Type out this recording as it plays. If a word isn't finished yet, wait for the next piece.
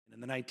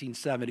in the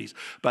 1970s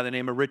by the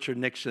name of Richard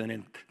Nixon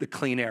and the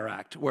Clean Air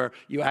Act, where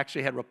you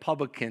actually had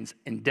Republicans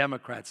and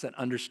Democrats that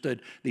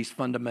understood these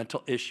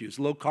fundamental issues.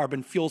 Low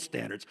carbon fuel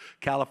standards.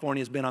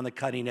 California has been on the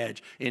cutting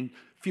edge. A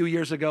few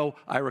years ago,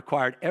 I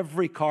required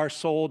every car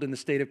sold in the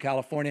state of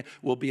California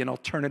will be an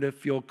alternative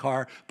fuel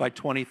car by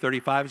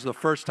 2035. It was the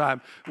first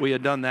time we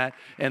had done that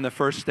and the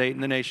first state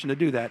in the nation to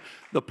do that.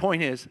 The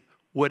point is,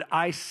 would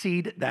I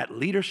cede that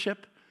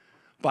leadership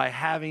by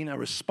having a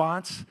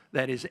response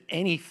that is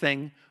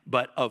anything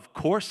but, of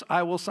course,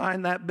 I will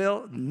sign that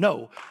bill?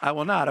 No, I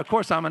will not. Of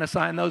course, I'm going to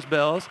sign those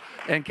bills,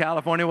 and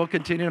California will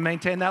continue to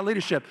maintain that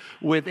leadership.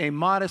 With a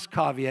modest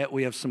caveat,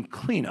 we have some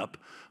cleanup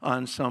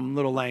on some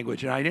little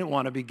language, and I didn't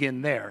want to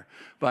begin there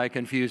by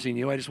confusing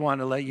you. I just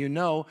wanted to let you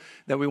know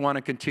that we want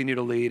to continue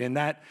to lead, and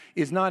that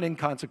is not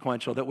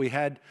inconsequential, that we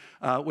had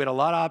a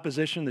lot of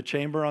opposition in the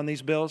chamber on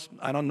these bills.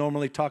 I don't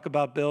normally talk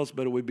about bills,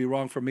 but it would be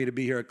wrong for me to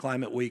be here at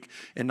Climate Week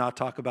and not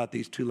talk about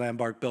these two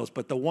landmark bills.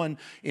 But the one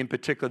in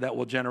particular that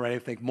will generate, I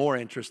think, more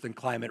interest in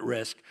climate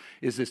risk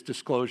is this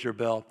disclosure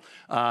bill,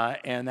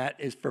 and that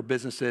is for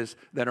businesses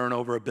that earn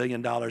over $1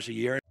 billion a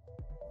year.